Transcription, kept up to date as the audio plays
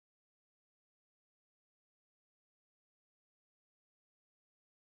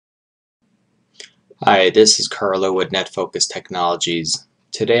Hi, this is Carlo with NetFocus Technologies.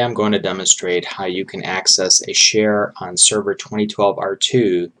 Today I'm going to demonstrate how you can access a share on server 2012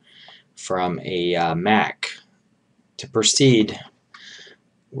 R2 from a Mac. To proceed,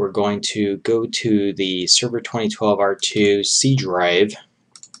 we're going to go to the server 2012 R2 C drive.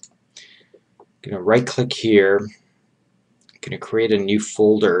 I'm going to right click here. I'm going to create a new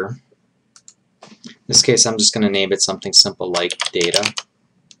folder. In this case I'm just going to name it something simple like data.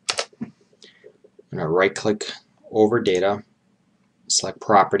 I'm going to right click over data, select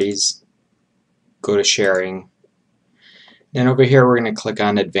properties, go to sharing. Then over here we're going to click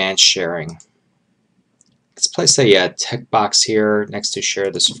on advanced sharing. Let's place a checkbox here next to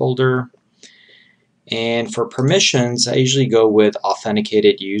share this folder. And for permissions, I usually go with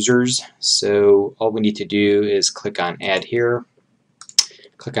authenticated users. So all we need to do is click on add here,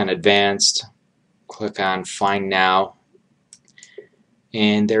 click on advanced, click on find now,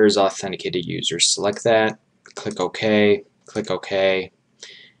 and there's authenticated users. Select that, click OK, click OK.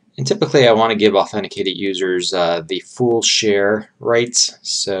 And typically I want to give authenticated users the full share rights.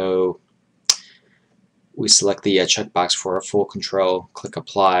 So we select the checkbox for a full control, click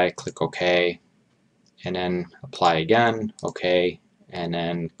apply, click OK, and then apply again, OK, and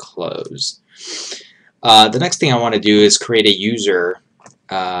then close. The next thing I want to do is create a user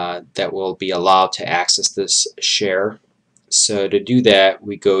that will be allowed to access this share. So to do that,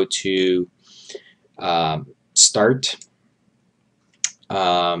 we go to Start,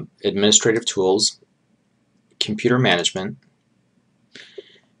 Administrative Tools, Computer Management,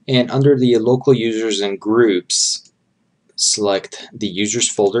 and under the local users and groups, select the users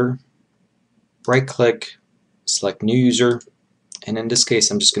folder, right click, select new user, and in this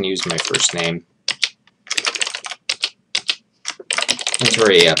case I'm just going to use my first name. Enter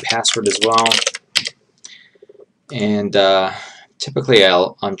a password as well, and typically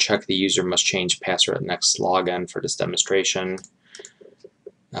I'll uncheck the user must change password at next login for this demonstration.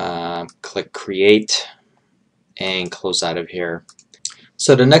 Click create and close out of here.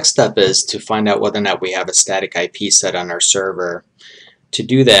 So the next step is to find out whether or not we have a static IP set on our server. To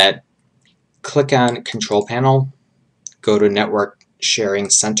do that, click on Control Panel, go to Network Sharing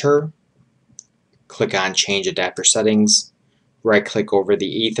Center, click on Change Adapter Settings, right click over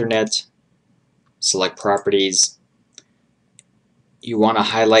the Ethernet, select Properties. You want to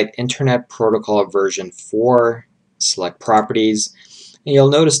highlight Internet Protocol version 4, select Properties, and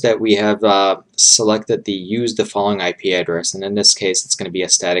you'll notice that we have selected the use the following IP address, and in this case it's going to be a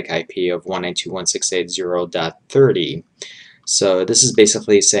static IP of 192.168.0.30. So this is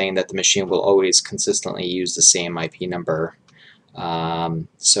basically saying that the machine will always consistently use the same IP number.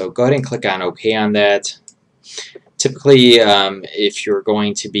 So go ahead and click on OK on that. Typically, if you're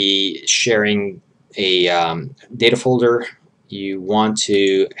going to be sharing a data folder, you want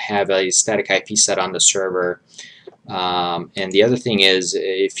to have a static IP set on the server. And the other thing is,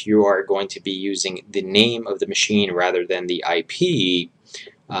 if you are going to be using the name of the machine rather than the IP,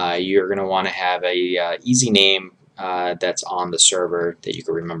 you're going to want to have a easy name that's on the server that you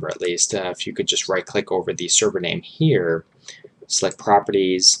can remember at least. If you could just right click over the server name here, select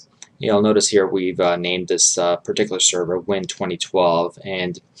properties, you'll notice here we've named this particular server Win 2012,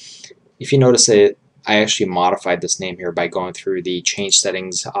 and if you notice it, I actually modified this name here by going through the change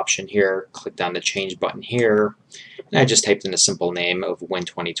settings option here, clicked on the change button here, and I just typed in a simple name of Win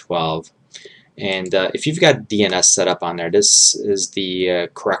 2012. And if you've got DNS set up on there, this is the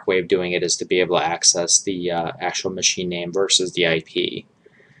correct way of doing it, is to be able to access the actual machine name versus the IP.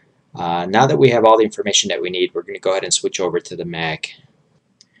 Now that we have all the information that we need, we're going to go ahead and switch over to the Mac.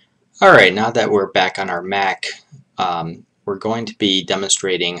 Alright, now that we're back on our Mac, we're going to be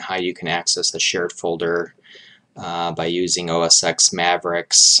demonstrating how you can access a shared folder by using OS X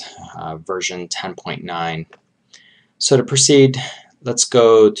Mavericks version 10.9. So to proceed, let's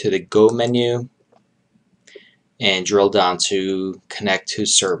go to the Go menu and drill down to Connect to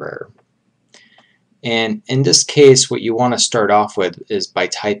Server. And in this case, what you want to start off with is by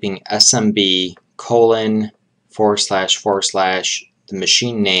typing smb : / the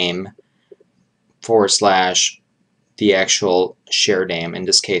machine name / the actual share name. In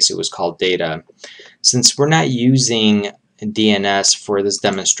this case, it was called data. Since we're not using DNS for this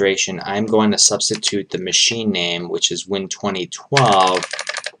demonstration, I'm going to substitute the machine name, which is Win 2012,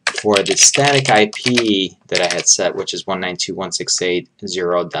 for the static IP that I had set, which is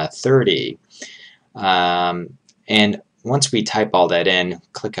 192.168.0.30. And once we type all that in,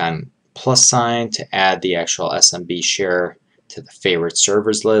 click on +sign to add the actual SMB share to the favorite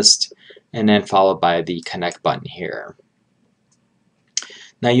servers list, and then followed by the connect button here.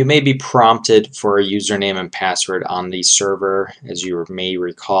 Now you may be prompted for a username and password on the server. As you may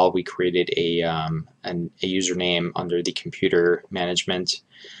recall, we created a username under the computer management.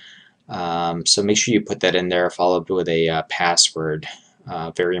 So make sure you put that in there, followed with a password.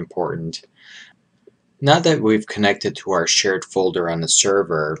 Very important. Now that we've connected to our shared folder on the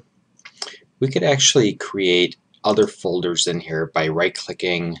server, we could actually create other folders in here by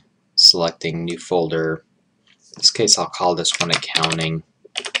right-clicking, selecting New Folder. In this case, I'll call this one Accounting.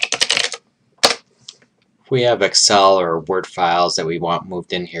 If we have Excel or Word files that we want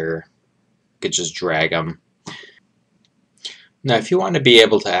moved in here, we could just drag them. Now, if you want to be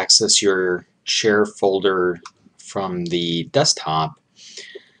able to access your share folder from the desktop,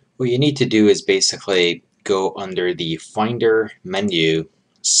 what you need to do is basically go under the Finder menu,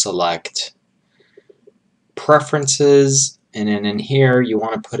 select Preferences, and then in here you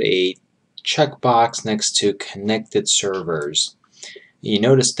want to put a checkbox next to Connected Servers. You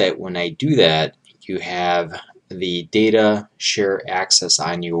notice that when I do that, you have the data share access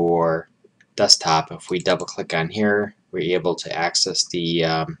on your desktop. If we double click on here, we're able to access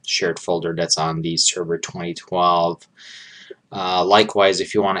the shared folder that's on the server 2012. Likewise,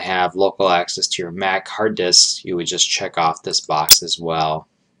 if you want to have local access to your Mac hard disk, you would just check off this box as well.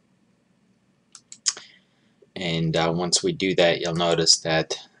 And once we do that, you'll notice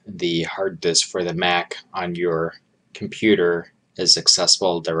that the hard disk for the Mac on your computer is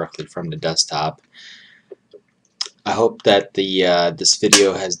accessible directly from the desktop. I hope that this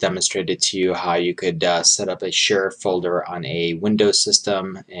video has demonstrated to you how you could set up a share folder on a Windows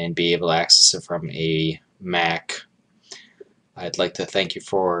system and be able to access it from a Mac. I'd like to thank you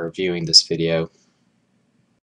for viewing this video.